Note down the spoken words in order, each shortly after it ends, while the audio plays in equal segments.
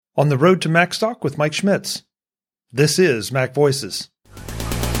On the road to Macstock with Mike Schmitz. This is Mac Voices.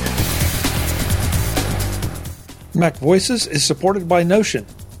 Mac Voices is supported by Notion.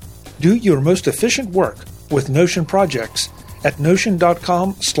 Do your most efficient work with Notion projects at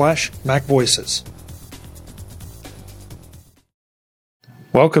notion.com/MacVoices.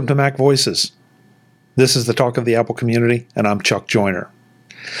 Welcome to Mac Voices. This is the talk of the Apple community, and I'm Chuck Joyner.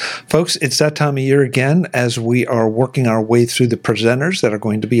 Folks, it's that time of year again as we are working our way through the presenters that are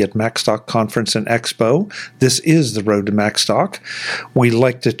going to be at Macstock Conference and Expo. This is the road to Macstock. We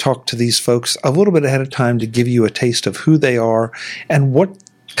like to talk to these folks a little bit ahead of time to give you a taste of who they are and what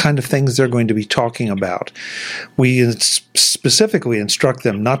kind of things they're going to be talking about. We specifically instruct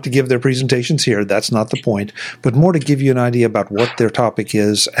them not to give their presentations here, that's not the point, but more to give you an idea about what their topic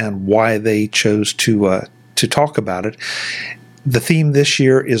is and why they chose to talk about it. The theme this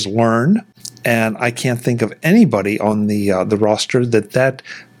year is Learn, and I can't think of anybody on the roster that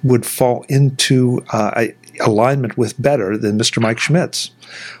would fall into alignment with better than Mr. Mike Schmitz.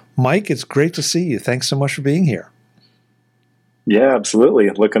 Mike, it's great to see you. Thanks so much for being here. Yeah,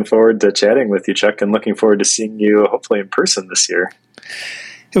 absolutely. Looking forward to chatting with you, Chuck, and looking forward to seeing you hopefully in person this year.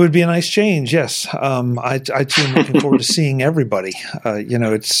 It would be a nice change, yes. I too am looking forward to seeing everybody.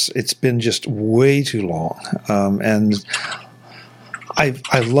 It's been just way too long, and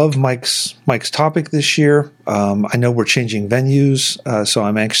I love Mike's topic this year. I know we're changing venues, so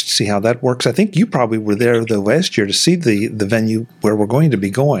I'm anxious to see how that works. I think you probably were there though last year to see the venue where we're going to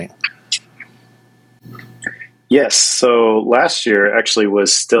be going. Yes. So last year actually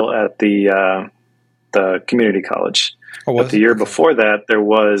was still at the community college. Oh, but the year before that, there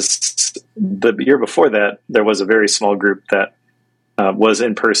was a very small group that was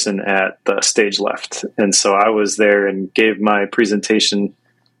in person at the stage left. And so I was there and gave my presentation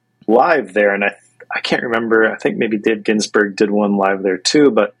live there. And I can't remember, I think maybe Dave Ginsburg did one live there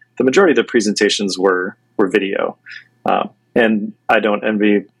too, but the majority of the presentations were video. And I don't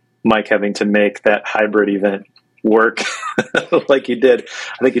envy Mike having to make that hybrid event work like he did.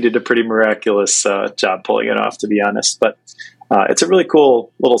 I think he did a pretty miraculous job pulling it off, to be honest. But it's a really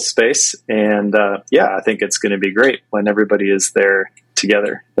cool little space, and I think it's going to be great when everybody is there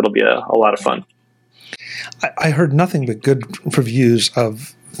together. It'll be a lot of fun. I heard nothing but good reviews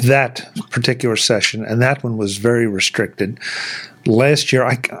of that particular session, and that one was very restricted. Last year,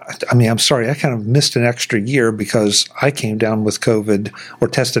 I'm sorry, I kind of missed an extra year because I came down with COVID, or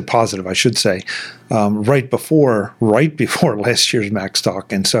tested positive, I should say, right before last year's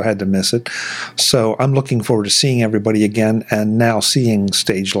Macstock, and so I had to miss it. So I'm looking forward to seeing everybody again, and now seeing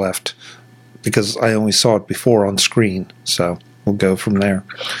stage left because I only saw it before on screen. So we'll go from there.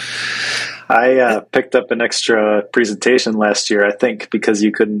 I picked up an extra presentation last year, I think, because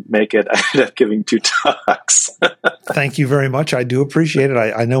you couldn't make it. I ended up giving 2 talks. Thank you very much. I do appreciate it.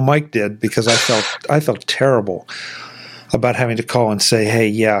 I know Mike did, because I felt terrible about having to call and say, hey,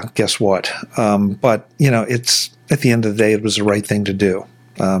 yeah, guess what? But, it's at the end of the day, it was the right thing to do,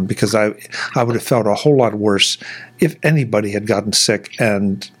 because I would have felt a whole lot worse if anybody had gotten sick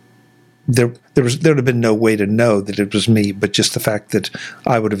and there would have been no way to know that it was me, but just the fact that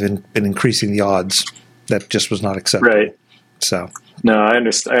I would have been increasing the odds, that just was not acceptable. Right. So no, I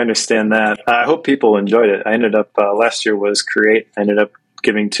understand that. I hope people enjoyed it. I ended up last year was Create. I ended up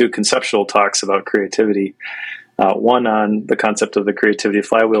giving 2 conceptual talks about creativity. One on the concept of the creativity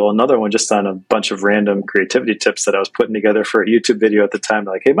flywheel, another one just on a bunch of random creativity tips that I was putting together for a YouTube video at the time.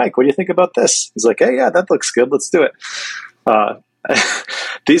 Like, hey, Mike, what do you think about this? He's like, hey, yeah, that looks good. Let's do it.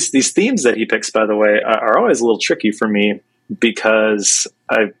 These themes that he picks, by the way, are always a little tricky for me because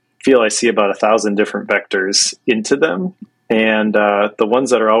I feel I see about 1,000 different vectors into them. And the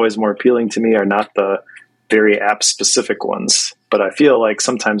ones that are always more appealing to me are not the very app-specific ones. But I feel like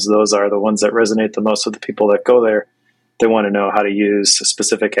sometimes those are the ones that resonate the most with the people that go there. They want to know how to use a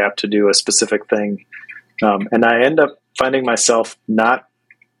specific app to do a specific thing. And I end up finding myself not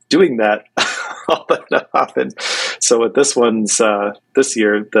doing that all that often. So with this one's this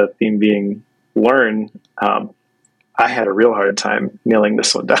year, the theme being Learn, I had a real hard time nailing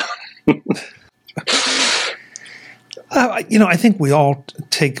this one down. I think we all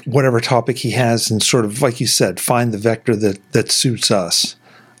take whatever topic he has and sort of, like you said, find the vector that suits us.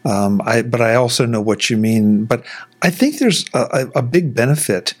 But I also know what you mean. But I think there's a big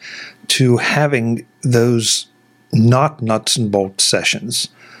benefit to having those not nuts and bolts sessions.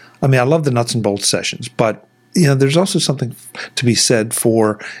 I mean, I love the nuts and bolts sessions, but there's also something to be said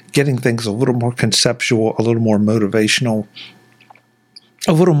for getting things a little more conceptual, a little more motivational,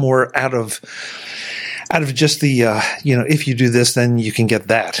 a little more out of just the if you do this, then you can get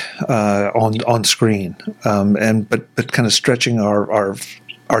that on screen, but kind of stretching our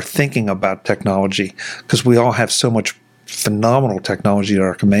are thinking about technology, because we all have so much phenomenal technology at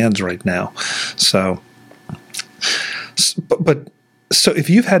our commands right now. So if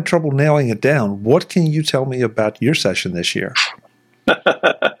you've had trouble nailing it down, what can you tell me about your session this year?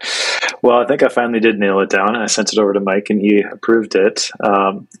 Well, I think I finally did nail it down. I sent it over to Mike and he approved it.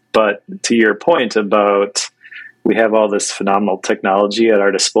 But to your point about we have all this phenomenal technology at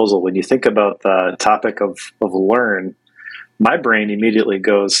our disposal, when you think about the topic of learn, my brain immediately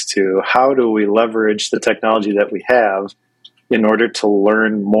goes to how do we leverage the technology that we have in order to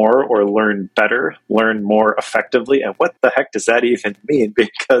learn more or learn better, learn more effectively. And what the heck does that even mean?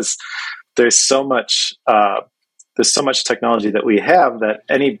 Because there's so much technology that we have that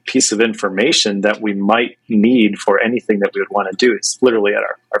any piece of information that we might need for anything that we would want to do is literally at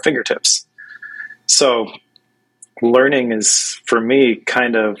our fingertips. So learning is, for me,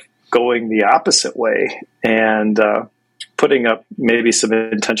 kind of going the opposite way and putting up maybe some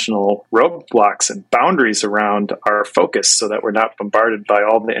intentional roadblocks and boundaries around our focus so that we're not bombarded by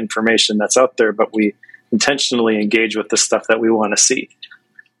all the information that's out there, but we intentionally engage with the stuff that we want to see.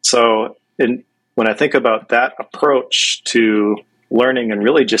 So when I think about that approach to learning and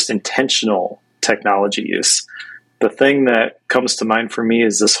really just intentional technology use, the thing that comes to mind for me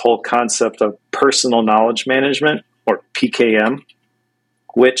is this whole concept of personal knowledge management, or PKM,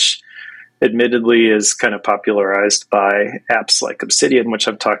 which admittedly is kind of popularized by apps like Obsidian, which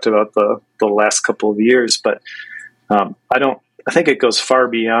I've talked about the last couple of years. But I think it goes far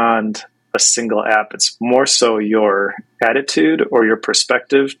beyond a single app. It's more so your attitude or your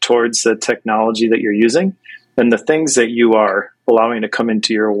perspective towards the technology that you're using and the things that you are allowing to come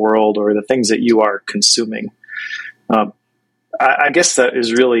into your world or the things that you are consuming. I guess that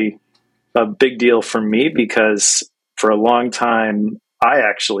is really a big deal for me, because for a long time, I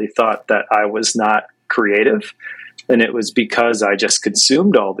actually thought that I was not creative. And it was because I just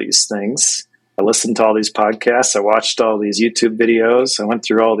consumed all these things. I listened to all these podcasts. I watched all these YouTube videos. I went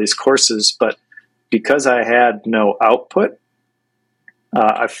through all these courses. But because I had no output,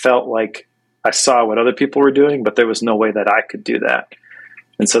 I felt like I saw what other people were doing, but there was no way that I could do that.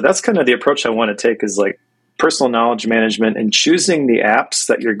 And so that's kind of the approach I want to take, is like personal knowledge management and choosing the apps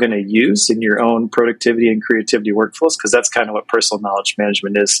that you're going to use in your own productivity and creativity workflows, because that's kind of what personal knowledge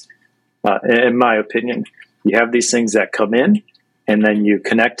management is, in my opinion. You have these things that come in, and then you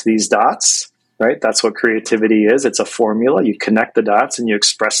connect these dots, right? That's what creativity is. It's a formula. You connect the dots and you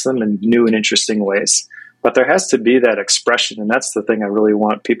express them in new and interesting ways. But there has to be that expression, and that's the thing I really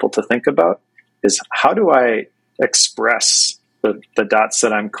want people to think about, is how do I express the dots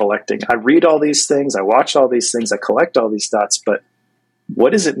that I'm collecting? I read all these things, I watch all these things, I collect all these dots, but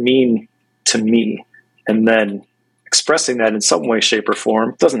what does it mean to me? And then expressing that in some way, shape, or form.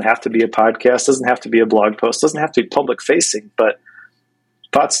 It doesn't have to be a podcast, doesn't have to be a blog post, doesn't have to be public facing, but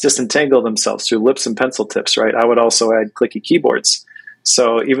thoughts disentangle themselves through lips and pencil tips, right? I would also add clicky keyboards.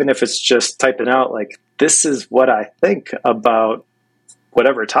 So even if it's just typing out like, this is what I think about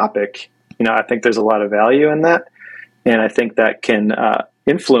whatever topic, I think there's a lot of value in that. And I think that can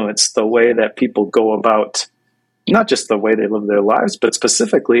influence the way that people go about, not just the way they live their lives, but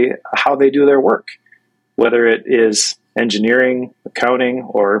specifically how they do their work, whether it is engineering, accounting,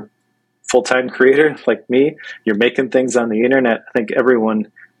 or full-time creator like me. You're making things on the internet. I think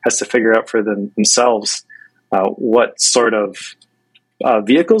everyone has to figure out for themselves what sort of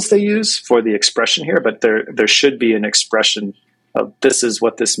vehicles they use for the expression here, but there should be an expression of this is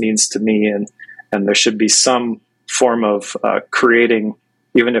what this means to me, and there should be some form of creating,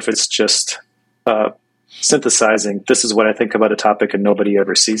 even if it's just synthesizing, this is what I think about a topic and nobody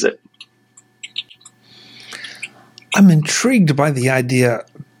ever sees it. I'm intrigued by the idea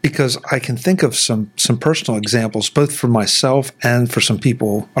because I can think of some personal examples, both for myself and for some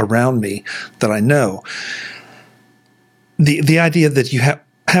people around me that I know. The idea that you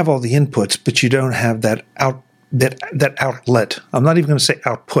have all the inputs, but you don't have that outlet. I'm not even going to say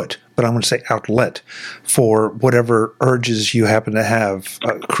output, but I'm going to say outlet for whatever urges you happen to have,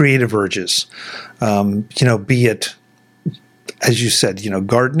 creative urges. Be it, as you said,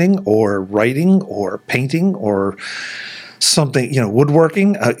 gardening or writing or painting or something,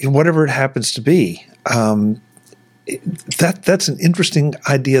 woodworking, whatever it happens to be. That's an interesting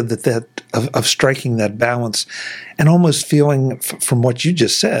idea of striking that balance, and almost feeling from what you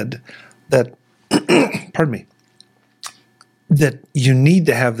just said that, pardon me, that you need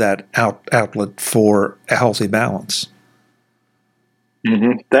to have that outlet for a healthy balance.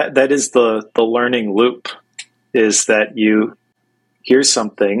 Mm-hmm. That is the learning loop, is that you hear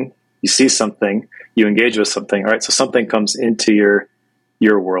something, you see something, you engage with something. All right, so something comes into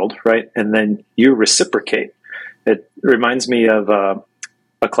your world, right, and then you reciprocate. It reminds me of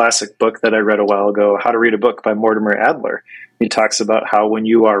a classic book that I read a while ago, How to Read a Book by Mortimer Adler. He talks about how when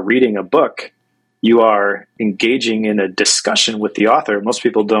you are reading a book, you are engaging in a discussion with the author. Most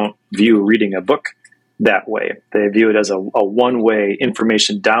people don't view reading a book that way. They view it as a one-way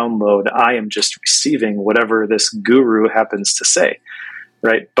information download. I am just receiving whatever this guru happens to say,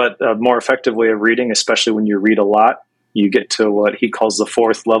 right? But a more effective way of reading, especially when you read a lot, you get to what he calls the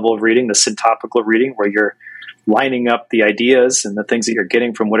fourth level of reading, the syntopical reading, where you're lining up the ideas and the things that you're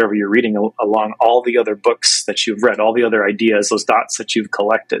getting from whatever you're reading along all the other books that you've read, all the other ideas, those dots that you've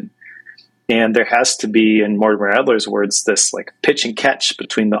collected. And there has to be, in Mortimer Adler's words, this like pitch and catch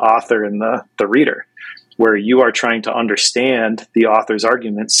between the author and the reader, where you are trying to understand the author's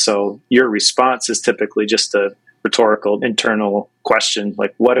arguments. So your response is typically just a rhetorical internal question,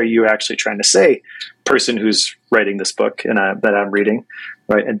 like, what are you actually trying to say, person who's writing this book and that I'm reading,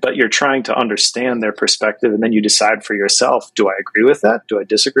 right? But you're trying to understand their perspective, and then you decide for yourself, do I agree with that? Do I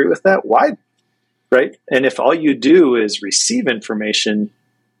disagree with that? Why? Right? And if all you do is receive information,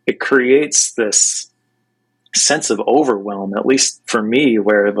 it creates this sense of overwhelm, at least for me,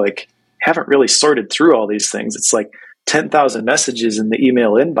 where like haven't really sorted through all these things. It's like 10,000 messages in the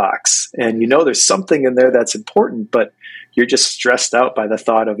email inbox, and you know there's something in there that's important, but you're just stressed out by the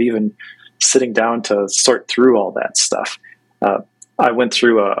thought of even sitting down to sort through all that stuff. I went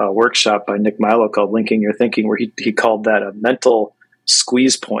through a workshop by Nick Milo called Linking Your Thinking, where he called that a mental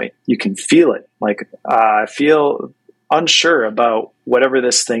squeeze point. You can feel it. Like, I feel unsure about whatever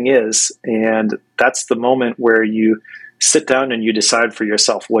this thing is, and that's the moment where you sit down and you decide for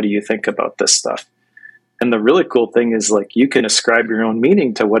yourself, what do you think about this stuff? And the really cool thing is, like, you can ascribe your own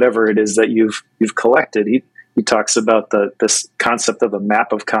meaning to whatever it is that you've collected. He talks about this concept of a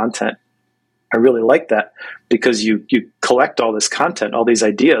map of content. I really like that, because you collect all this content, all these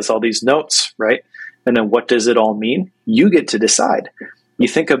ideas, all these notes, right? And then what does it all mean? You get to decide. You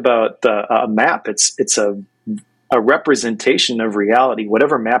think about a map, it's a representation of reality.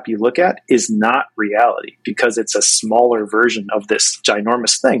 Whatever map you look at is not reality, because it's a smaller version of this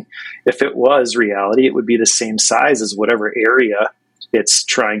ginormous thing. If it was reality, it would be the same size as whatever area it's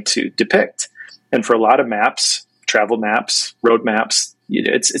trying to depict. And for a lot of maps, travel maps, road maps,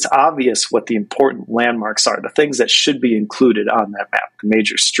 it's obvious what the important landmarks are, the things that should be included on that map, the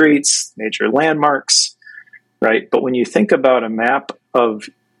major streets, major landmarks, right? But when you think about a map of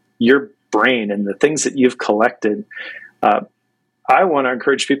your brain and the things that you've collected, I want to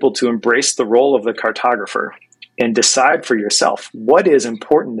encourage people to embrace the role of the cartographer and decide for yourself what is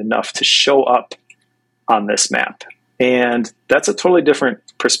important enough to show up on this map. And that's a totally different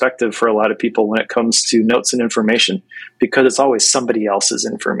perspective for a lot of people when it comes to notes and information, because it's always somebody else's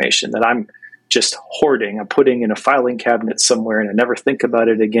information that I'm just hoarding. I'm putting in a filing cabinet somewhere, and I never think about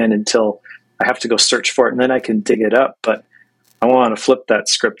it again until I have to go search for it, and then I can dig it up. But I want to flip that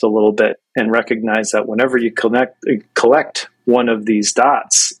script a little bit and recognize that whenever you collect one of these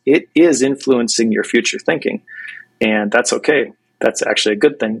dots, it is influencing your future thinking. And that's okay. That's actually a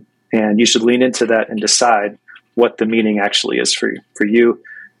good thing. And you should lean into that and decide what the meaning actually is for you.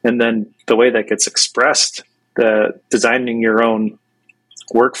 And then the way that gets expressed, designing your own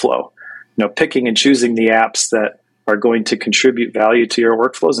workflow, picking and choosing the apps that are going to contribute value to your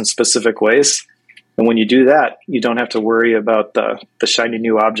workflows in specific ways. And when you do that, you don't have to worry about the shiny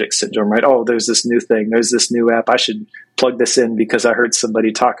new object syndrome, right? Oh, there's this new thing. There's this new app. I should plug this in because I heard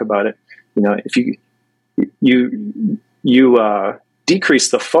somebody talk about it. If you decrease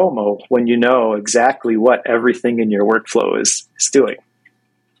the FOMO when you know exactly what everything in your workflow is doing.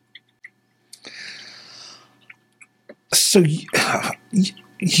 So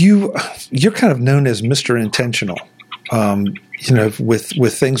you're kind of known as Mr. Intentional.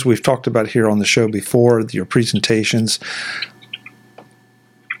 With things we've talked about here on the show before, your presentations.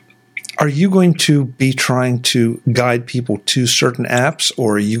 Are you going to be trying to guide people to certain apps,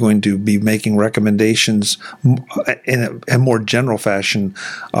 or are you going to be making recommendations in a more general fashion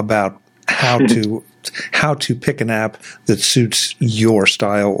about how to pick an app that suits your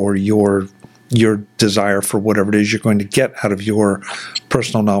style or your desire for whatever it is you're going to get out of your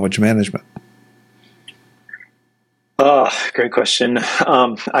personal knowledge management? Great question.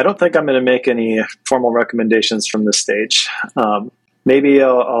 I don't think I'm going to make any formal recommendations from this stage. Maybe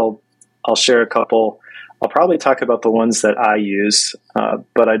I'll share a couple. I'll probably talk about the ones that I use,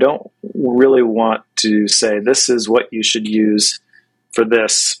 but I don't really want to say this is what you should use for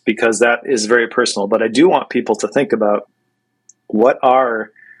this, because that is very personal. But I do want people to think about what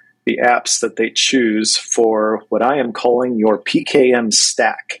are the apps that they choose for what I am calling your PKM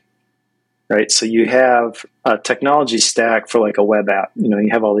stack. Right, so you have a technology stack for like a web app. You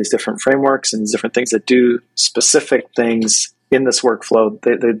have all these different frameworks and these different things that do specific things in this workflow,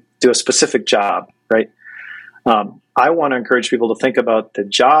 they do a specific job, right? I want to encourage people to think about the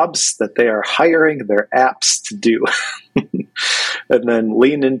jobs that they are hiring their apps to do, and then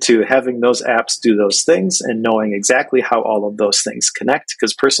lean into having those apps do those things and knowing exactly how all of those things connect.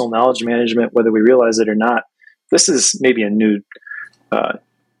 Because personal knowledge management, whether we realize it or not, this is maybe a new,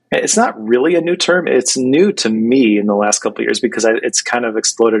 it's not really a new term. It's new to me in the last couple of years because it's kind of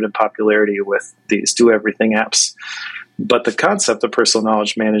exploded in popularity with these do everything apps. But the concept of personal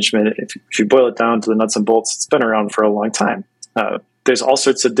knowledge management, if you boil it down to the nuts and bolts, it's been around for a long time. There's all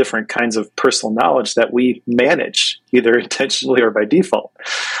sorts of different kinds of personal knowledge that we manage, either intentionally or by default,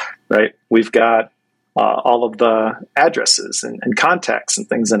 right? We've got all of the addresses and contacts and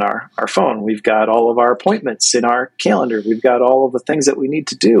things in our phone. We've got all of our appointments in our calendar. We've got all of the things that we need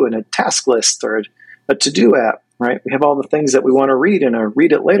to do in a task list or a to-do app, right? We have all the things that we want to read in a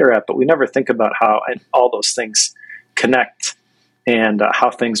read it later app, but we never think about how all those things connect and how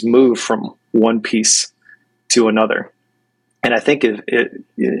things move from one piece to another. And I think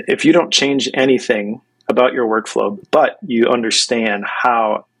if you don't change anything about your workflow, but you understand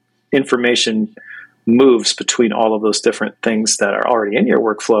how information moves between all of those different things that are already in your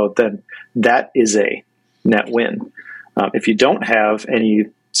workflow, then that is a net win. If you don't have any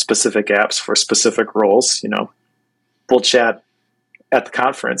specific apps for specific roles, we'll chat at the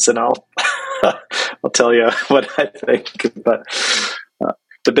conference and I'll tell you what I think. But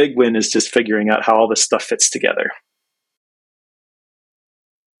the big win is just figuring out how all this stuff fits together.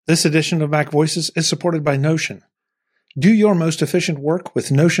 This edition of Mac Voices is supported by Notion. Do your most efficient work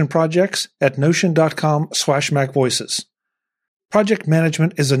with Notion projects at notion.com/MacVoices. Project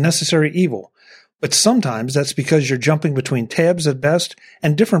management is a necessary evil, but sometimes that's because you're jumping between tabs at best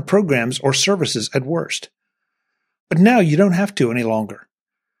and different programs or services at worst. But now you don't have to any longer.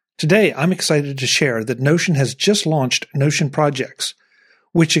 Today, I'm excited to share that Notion has just launched Notion Projects,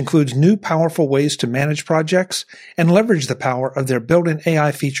 which includes new powerful ways to manage projects and leverage the power of their built-in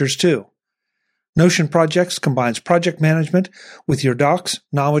AI features too. Notion Projects combines project management with your docs,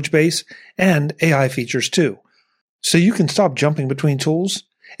 knowledge base, and AI features too, so you can stop jumping between tools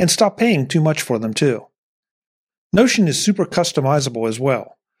and stop paying too much for them too. Notion is super customizable as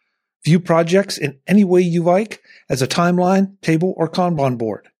well. View projects in any way you like as a timeline, table, or Kanban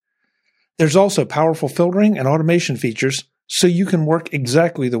board. There's also powerful filtering and automation features so you can work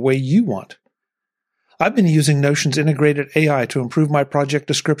exactly the way you want. I've been using Notion's integrated AI to improve my project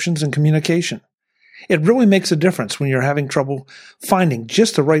descriptions and communication. It really makes a difference when you're having trouble finding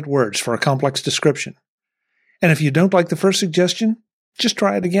just the right words for a complex description. And if you don't like the first suggestion, just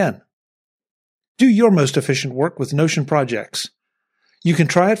try it again. Do your most efficient work with Notion Projects. You can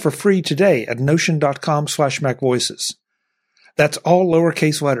try it for free today at notion.com/MacVoices. That's all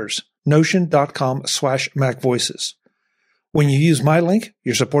lowercase letters, notion.com/MacVoices. When you use my link,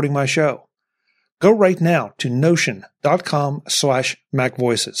 you're supporting my show. Go right now to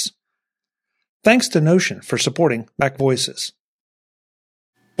notion.com/MacVoices. Thanks to Notion for supporting Mac Voices.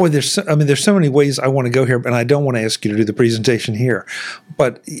 Boy, there's so many ways I want to go here, and I don't want to ask you to do the presentation here.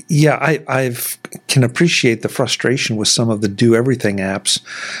 But yeah, I can appreciate the frustration with some of the do everything apps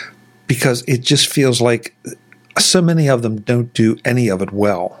because it just feels like so many of them don't do any of it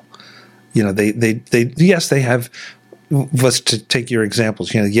well. Yes, they have. Let's take your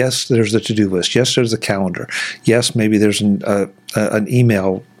examples. Yes, there's the to-do list. Yes, there's the calendar. Yes, maybe there's an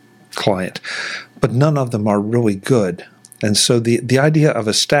email client, but none of them are really good. And so the idea of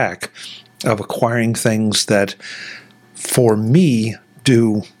a stack of acquiring things that, for me,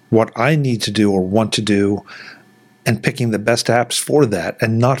 do what I need to do or want to do, and picking the best apps for that,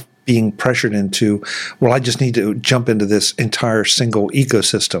 and not being pressured into, well, I just need to jump into this entire single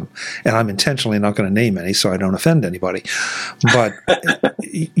ecosystem, and I'm intentionally not going to name any so I don't offend anybody. But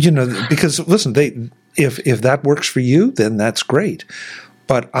because listen, if that works for you, then that's great.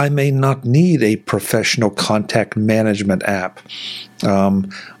 But I may not need a professional contact management app,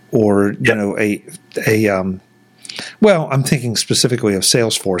 or I'm thinking specifically of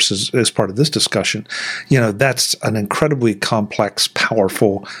Salesforce as part of this discussion. That's an incredibly complex,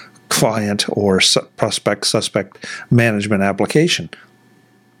 powerful client or suspect management application,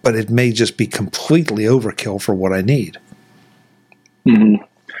 but it may just be completely overkill for what I need. Mm-hmm.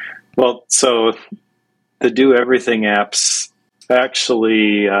 Well, so the do everything apps.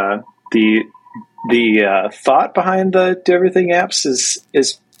 Actually, the thought behind the do everything apps is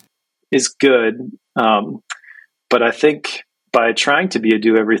good, but I think by trying to be a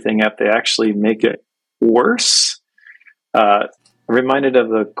do everything app, they actually make it worse. I'm reminded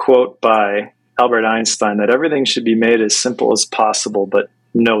of a quote by Albert Einstein that everything should be made as simple as possible, but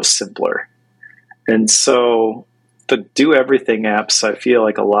no simpler. And so the do everything apps, I feel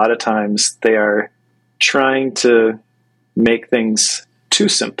like a lot of times they are trying to make things too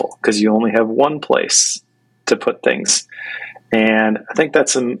simple because you only have one place to put things. And I think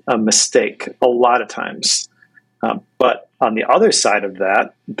that's a mistake a lot of times. But on the other side of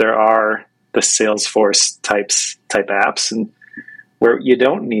that, there are the Salesforce type apps, and where you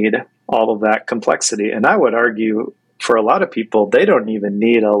don't need all of that complexity. And I would argue for a lot of people, they don't even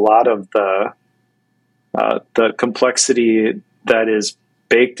need a lot of the complexity that is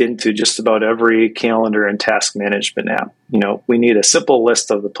baked into just about every calendar and task management app. We need a simple list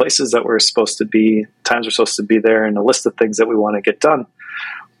of the places that we're supposed to be, times we're supposed to be there, and a list of things that we want to get done.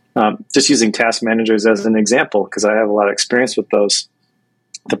 Just using task managers as an example, because I have a lot of experience with those.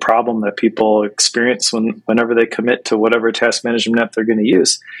 The problem that people experience whenever they commit to whatever task management app they're going to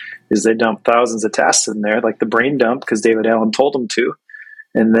use is they dump thousands of tasks in there, like the brain dump, because David Allen told them to.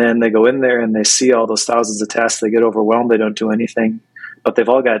 And then they go in there and they see all those thousands of tasks. They get overwhelmed. They don't do anything. But they've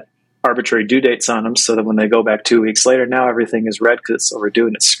all got arbitrary due dates on them, so that when they go back 2 weeks later, now everything is red because it's overdue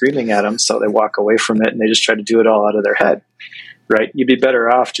and it's screaming at them. So they walk away from it and they just try to do it all out of their head. Right? You'd be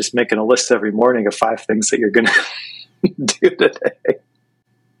better off just making a list every morning of 5 things that you're going to do today.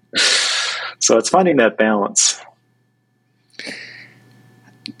 So it's finding that balance.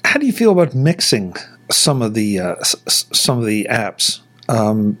 How do you feel about mixing some of the apps?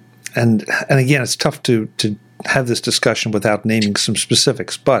 And again, it's tough to have this discussion without naming some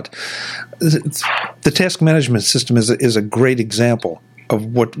specifics, but the task management system is a great example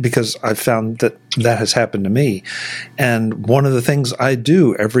of because I've found that has happened to me. And one of the things I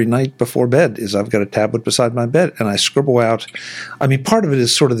do every night before bed is I've got a tablet beside my bed and I scribble out. I mean, part of it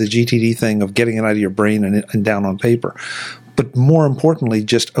is sort of the GTD thing of getting it out of your brain and down on paper. But more importantly,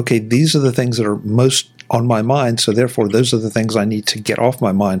 just, okay, these are the things that are most on my mind, so therefore those are the things I need to get off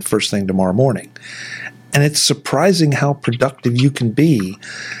my mind first thing tomorrow morning. And it's surprising how productive you can be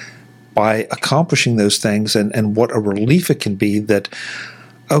by accomplishing those things, and what a relief it can be that,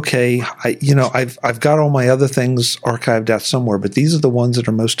 okay, I've got all my other things archived out somewhere, but these are the ones that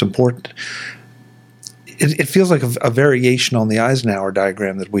are most important. It feels like a variation on the Eisenhower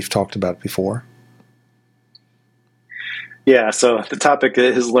diagram that we've talked about before. Yeah, so the topic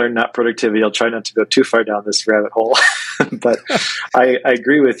is learn, not productivity. I'll try not to go too far down this rabbit hole, but I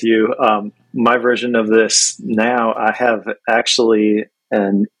agree with you. My version of this now, I have actually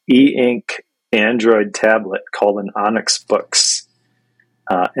an e-ink Android tablet called an Onyx Books.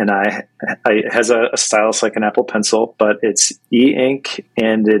 And it has a stylus like an Apple Pencil, but it's e-ink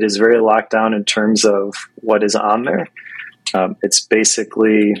and it is very locked down in terms of what is on there. It's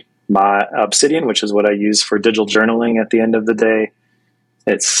basically my Obsidian, which is what I use for digital journaling at the end of the day.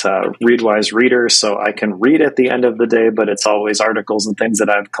 It's Readwise Reader, so I can read at the end of the day, but it's always articles and things that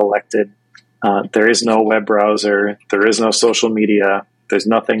I've collected. There is no web browser. There is no social media. There's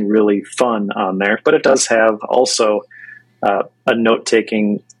nothing really fun on there, but it does have also a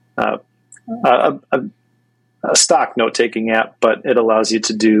note-taking, a stock note-taking app, but it allows you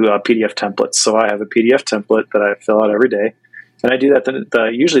to do PDF templates. So I have a PDF template that I fill out every day. And I do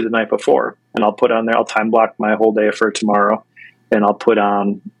that usually the night before, and I'll put on there, I'll time block my whole day for tomorrow, and I'll put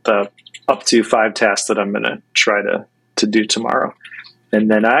on the up to 5 tasks that I'm going to try to do tomorrow. And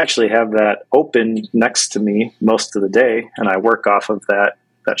then I actually have that open next to me most of the day, and I work off of that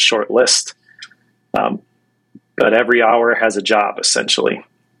short list. But every hour has a job, essentially.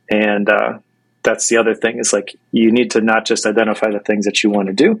 And that's the other thing, is like you need to not just identify the things that you want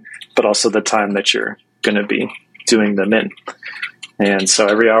to do, but also the time that you're going to be doing them in. And so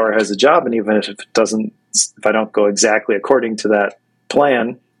every hour has a job, and even if I don't go exactly according to that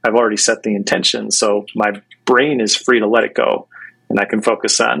plan, I've already set the intention. So my brain is free to let it go, and I can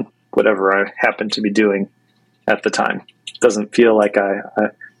focus on whatever I happen to be doing at the time. It doesn't feel like I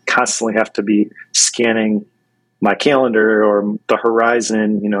constantly have to be scanning my calendar or the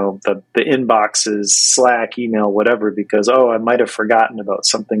horizon, the inboxes, Slack, email, whatever, because, I might have forgotten about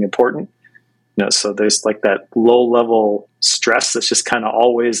something important. So there's like that low level stress that's just kind of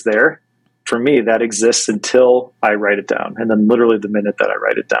always there. For me, that exists until I write it down. And then literally the minute that I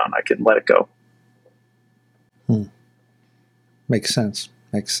write it down, I can let it go. Makes sense.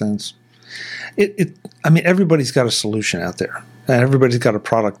 I mean, everybody's got a solution out there, and everybody's got a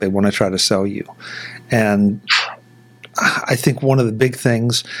product they want to try to sell you. And I think one of the big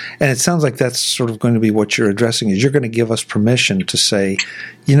things, and it sounds like that's sort of going to be what you're addressing, is you're going to give us permission to say,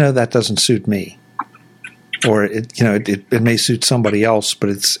 that doesn't suit me, or it may suit somebody else, but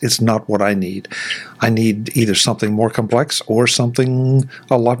it's not what I need. I need either something more complex or something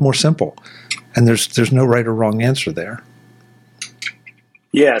a lot more simple, and there's no right or wrong answer there.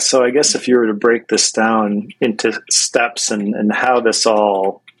 Yeah, so I guess if you were to break this down into steps and how this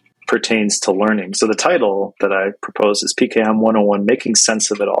all pertains to learning. So the title that I propose is PKM 101, Making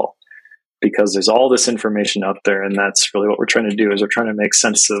Sense of It All, because there's all this information out there, and that's really what we're trying to do, is we're trying to make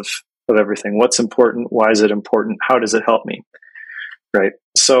sense of everything. What's important? Why is it important? How does it help me? Right?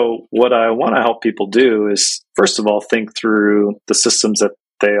 So what I want to help people do is, first of all, think through the systems that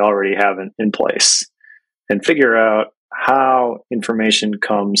they already have in place and figure out how information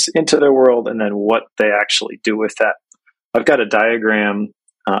comes into their world and then what they actually do with that. I've got a diagram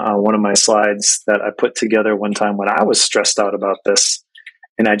on one of my slides that I put together one time when I was stressed out about this.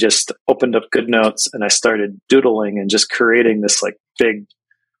 And I just opened up GoodNotes and I started doodling and just creating this like big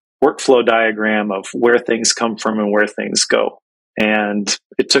workflow diagram of where things come from and where things go. And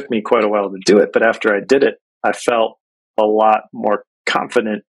it took me quite a while to do it. But after I did it, I felt a lot more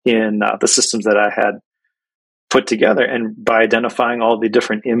confident in the systems that I had put together. And by identifying all the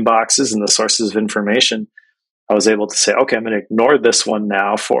different inboxes and the sources of information, I was able to say, okay, I'm going to ignore this one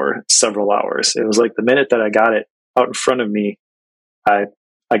now for several hours. It was like the minute that I got it out in front of me, I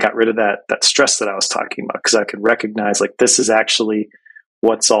got rid of that stress that I was talking about, because I could recognize like this is actually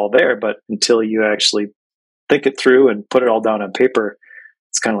what's all there. But until you actually think it through and put it all down on paper,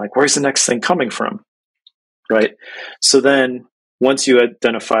 it's kind of like, where's the next thing coming from? Right? So then once you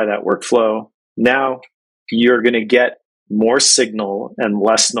identify that workflow, now you're going to get more signal and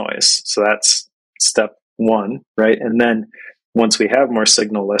less noise. So that's step one, right? And then once we have more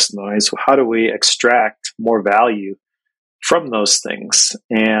signal, less noise, how do we extract more value from those things?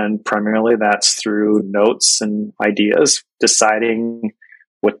 And primarily that's through notes and ideas, deciding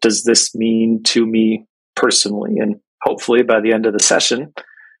what does this mean to me personally. And hopefully by the end of the session,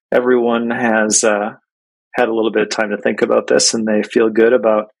 everyone has had a little bit of time to think about this and they feel good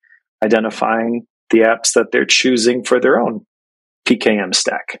about identifying the apps that they're choosing for their own PKM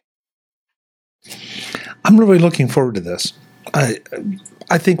stack. I'm really looking forward to this.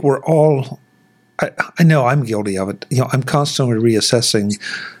 I think we're all, I know I'm guilty of it. I'm constantly reassessing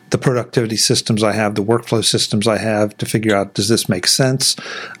the productivity systems I have, the workflow systems I have, to figure out, does this make sense?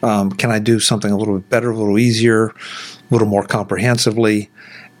 Can I do something a little bit better, a little easier, a little more comprehensively?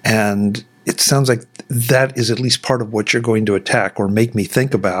 And it sounds like that is at least part of what you're going to attack or make me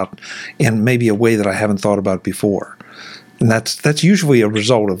think about in maybe a way that I haven't thought about before. And that's usually a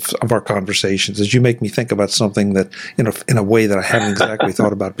result of our conversations, is you make me think about something that in a way that I haven't exactly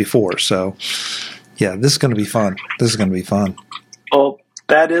thought about before. So, yeah, this is going to be fun. This is going to be fun. Well,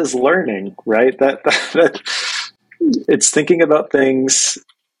 that is learning, right? That it's thinking about things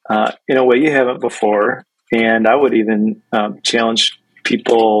in a way you haven't before. And I would even challenge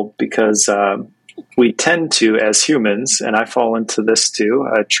people, because we tend to, as humans, and I fall into this too,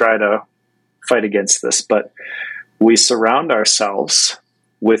 I try to fight against this, but we surround ourselves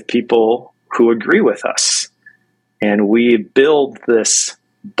with people who agree with us. And we build this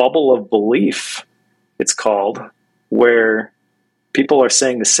bubble of belief, it's called, where people are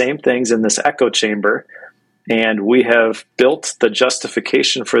saying the same things in this echo chamber. And we have built the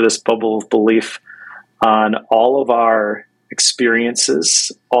justification for this bubble of belief on all of our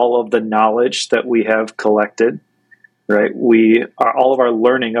experiences, all of the knowledge that we have collected, right? We are all of our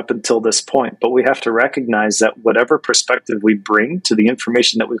learning up until this point, but we have to recognize that whatever perspective we bring to the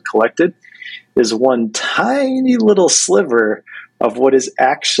information that we've collected is one tiny little sliver of what is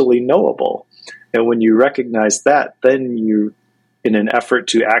actually knowable. And when you recognize that, then you, in an effort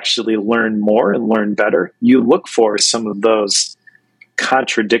to actually learn more and learn better, you look for some of those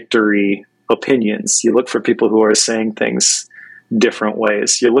contradictory opinions. You look for people who are saying things different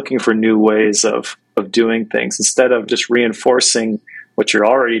ways. You're looking for new ways of doing things, instead of just reinforcing what you're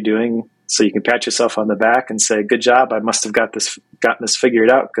already doing so you can pat yourself on the back and say, good job, I must have gotten this figured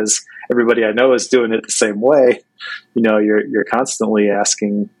out because everybody I know is doing it the same way. You're constantly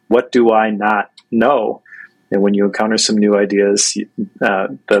asking, what do I not know? And when you encounter some new ideas,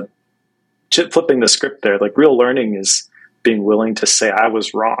 flipping the script there, like real learning is being willing to say, I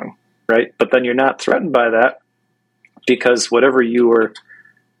was wrong. Right? But then you're not threatened by that, because whatever you were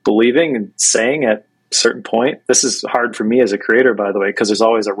believing and saying at a certain point, this is hard for me as a creator, by the way, because there's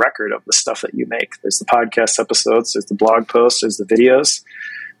always a record of the stuff that you make. There's the podcast episodes, there's the blog posts, there's the videos.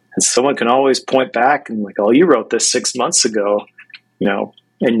 And someone can always point back and like, oh, you wrote this 6 months ago,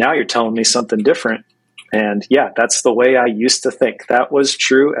 and now you're telling me something different. And yeah, that's the way I used to think. That was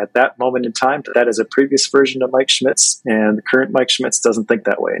true at that moment in time, but that is a previous version of Mike Schmitz, and the current Mike Schmitz doesn't think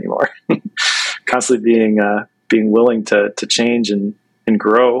that way anymore. Constantly being willing to change and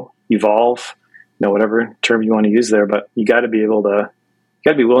grow, evolve, whatever term you want to use there, but you got to be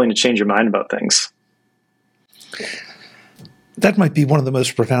willing to change your mind about things. that might be one of the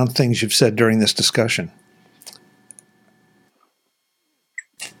most profound things you've said during this discussion.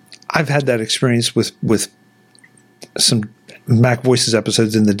 I've had that experience with some Mac Voices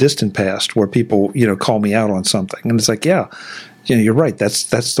episodes in the distant past where people, call me out on something. And it's like, yeah, you're right.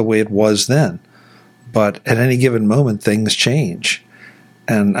 That's the way it was then. But at any given moment, things change.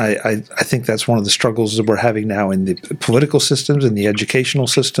 And I think that's one of the struggles that we're having now in the political systems, in the educational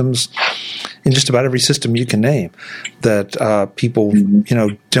systems, in just about every system you can name, that people,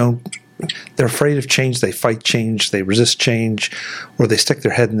 they're afraid of change. They fight change. They resist change, or they stick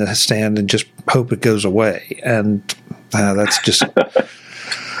their head in the sand and just hope it goes away. And that's just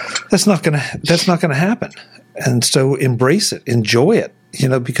that's not going to happen. And so embrace it, enjoy it,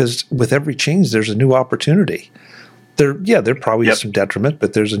 because with every change, there's a new opportunity. There probably is some detriment,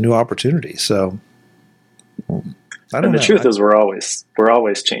 but there's a new opportunity. So, I don't know. And the truth is, we're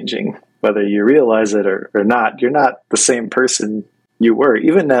always changing, whether you realize it or not. You're not the same person you were,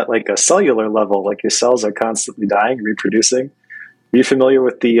 even at like a cellular level. Like your cells are constantly dying, reproducing. Are you familiar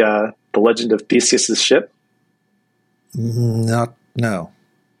with the legend of Theseus's ship? No.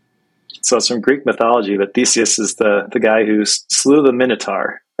 So it's from Greek mythology, but Theseus is the guy who slew the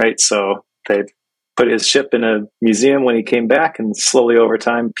Minotaur, right? So they put his ship in a museum when he came back, and slowly over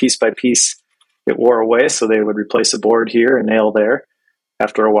time, piece by piece, it wore away. So they would replace a board here, a nail there.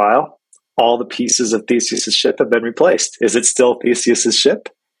 After a while, all the pieces of Theseus's ship have been replaced. Is it still Theseus's ship?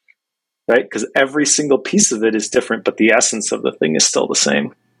 Right? Because every single piece of it is different, but the essence of the thing is still the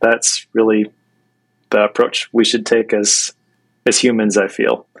same. That's really the approach we should take as humans, I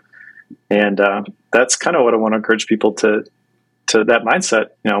feel. And that's kind of what I want to encourage people to that mindset.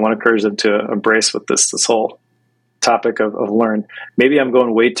 I want to encourage them to embrace with this whole topic of learn. Maybe I'm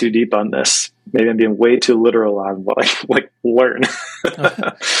going way too deep on this. Maybe I'm being way too literal on like learn.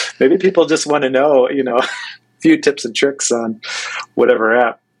 Maybe people just want to know, a few tips and tricks on whatever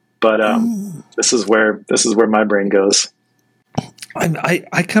app. But this is where my brain goes.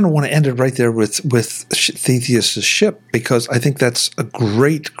 I kind of want to end it right there with Theseus' ship, because I think that's a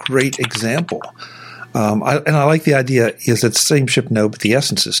great example. I like the idea is it's the same ship, no, but the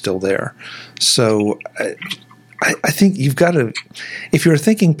essence is still there. So I think you've got to, if you're a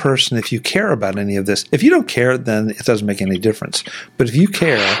thinking person, if you care about any of this, if you don't care, then it doesn't make any difference. But if you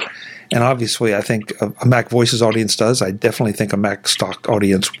care, and obviously I think a Mac Voices audience does, I definitely think a Macstock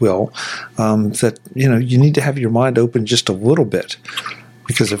audience will, that, you need to have your mind open just a little bit,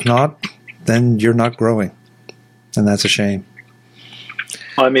 because if not, then you're not growing. And that's a shame.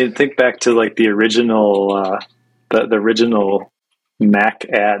 Well, I mean, think back to like the original, the original Mac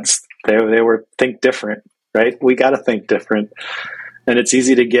ads. They were think different, right? We got to think different, and it's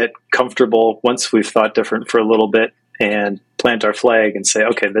easy to get comfortable once we've thought different for a little bit and plant our flag and say,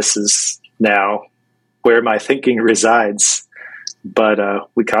 okay, this is now where my thinking resides. But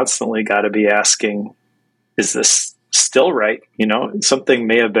we constantly got to be asking, is this still right? Something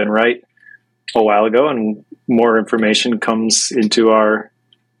may have been right a while ago, and more information comes into our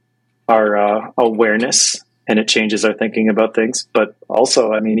awareness, and it changes our thinking about things. But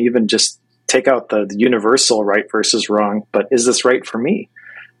also, I mean, even just take out the universal right versus wrong, but is this right for me?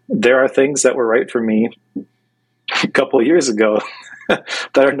 There are things that were right for me a couple of years ago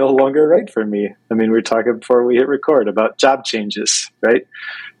that are no longer right for me. I mean, we were talking before we hit record about job changes, right?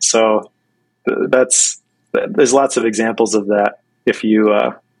 So there's lots of examples of that if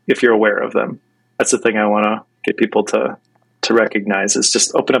you're aware of them. That's the thing I want to get people to recognize, is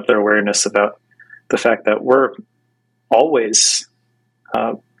just open up their awareness about the fact that we're always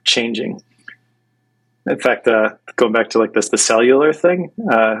changing. In fact, going back to like the cellular thing,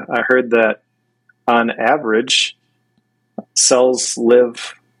 I heard that on average, cells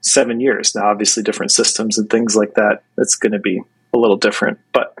live 7 years. Now, obviously, different systems and things like that, it's going to be a little different.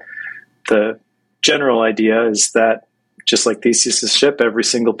 But the general idea is that just like Theseus' ship, every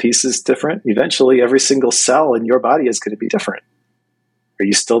single piece is different. Eventually, every single cell in your body is going to be different. Are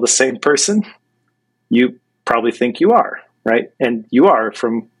you still the same person? You probably think you are, right? And you are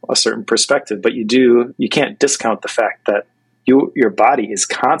from a certain perspective, but you can't discount the fact that your body is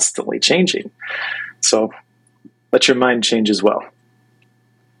constantly changing. So let your mind change as well.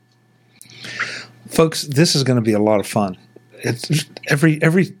 Folks, this is going to be a lot of fun. It's every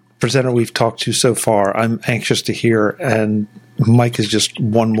presenter we've talked to so far, I'm anxious to hear, and Mike is just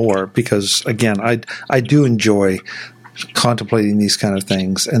one more, because again, I do enjoy contemplating these kind of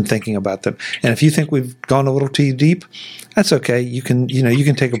things and thinking about them. And if you think we've gone a little too deep, that's okay. You can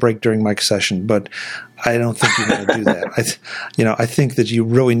take a break during Mike's session, but I don't think you want to do that. I think that you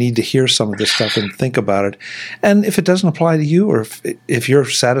really need to hear some of this stuff and think about it. And if it doesn't apply to you, or if you're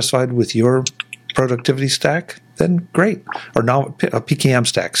satisfied with your productivity stack, then great. Or no, PKM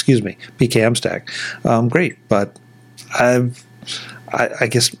stack, PKM stack. Great. But I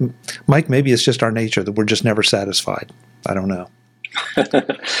guess, Mike, maybe it's just our nature that we're just never satisfied. I don't know.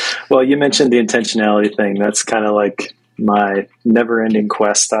 Well, you mentioned the intentionality thing. That's kind of like my never-ending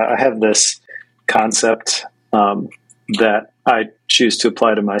quest. I have this concept that I choose to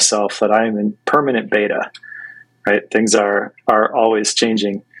apply to myself, that I am in permanent beta, right? Things are always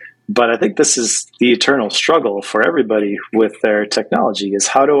changing. But I think this is the eternal struggle for everybody with their technology, is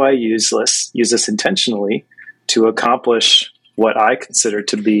how do I use this intentionally to accomplish what I consider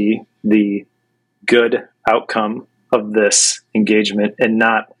to be the good outcome of this engagement, and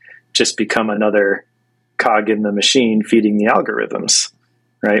not just become another cog in the machine feeding the algorithms,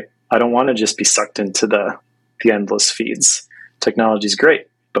 right? I don't want to just be sucked into the endless feeds. Technology is great,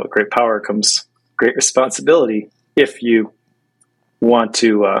 but with great power comes great responsibility if you want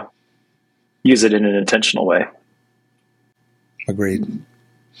to use it in an intentional way. Agreed.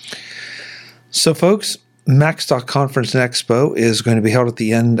 So, folks, Macstock Conference and Expo is going to be held at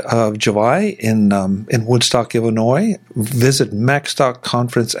the end of July in Woodstock, Illinois. Visit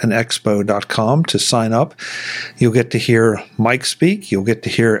MacstockConferenceandExpo.com to sign up. You'll get to hear Mike speak. You'll get to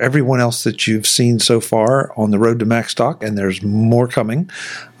hear everyone else that you've seen so far on the road to Macstock, and there's more coming.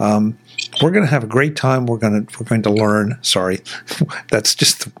 We're going to have a great time. We're going to learn. Sorry, that's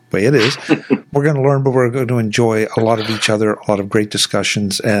just the way it is. We're going to learn, but we're going to enjoy a lot of each other, a lot of great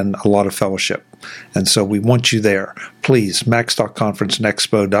discussions, and a lot of fellowship. And so we want you there. Please,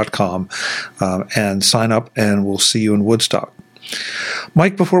 MacstockConferenceandExpo.com, and sign up, and we'll see you in Woodstock.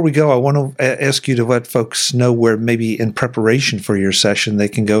 Mike, before we go, I want to ask you to let folks know where maybe in preparation for your session they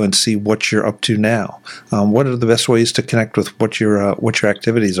can go and see what you're up to now. What are the best ways to connect with what your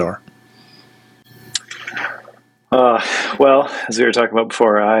activities are? Well, as we were talking about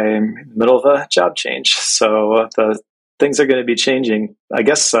before, I'm in the middle of a job change. So the things are going to be changing. I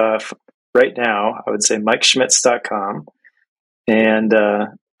guess right now, I would say MikeSchmitz.com, and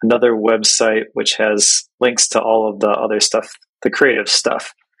another website which has links to all of the other stuff, the creative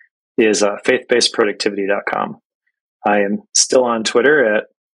stuff, is faithbasedproductivity.com. I am still on Twitter at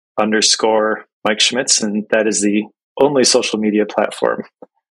 _Mike Schmitz, and that is the only social media platform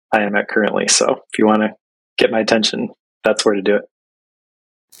I am at currently. So if you want to get my attention, that's where to do it.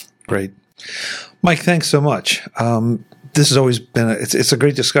 Great. Mike, thanks so much. This has always been it's a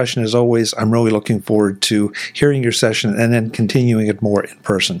great discussion as always. I'm really looking forward to hearing your session and then continuing it more in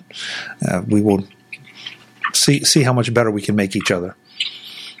person. We will see how much better we can make each other.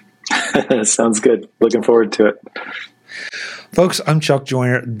 Sounds good. Looking forward to it. Folks, I'm Chuck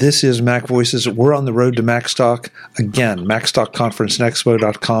Joyner. This is Mac Voices. We're on the road to Macstock. Again,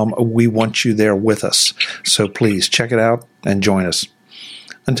 MacstockConferenceandExpo.com. We want you there with us. So please check it out and join us.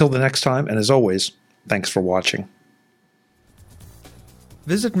 Until the next time, and as always, thanks for watching.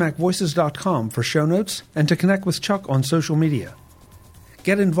 Visit MacVoices.com for show notes and to connect with Chuck on social media.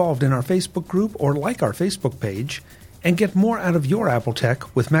 Get involved in our Facebook group or like our Facebook page, and get more out of your Apple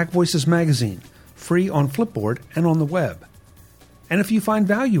tech with Mac Voices Magazine, free on Flipboard and on the web. And if you find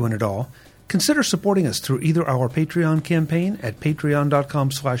value in it all, consider supporting us through either our Patreon campaign at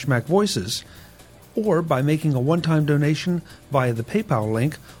patreon.com/MacVoices or by making a one-time donation via the PayPal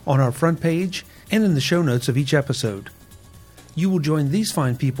link on our front page and in the show notes of each episode. You will join these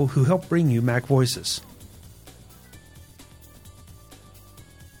fine people who help bring you Mac Voices.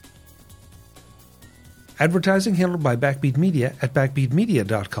 Advertising handled by Backbeat Media at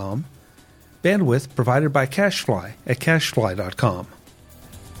backbeatmedia.com. Bandwidth provided by CashFly at cashfly.com.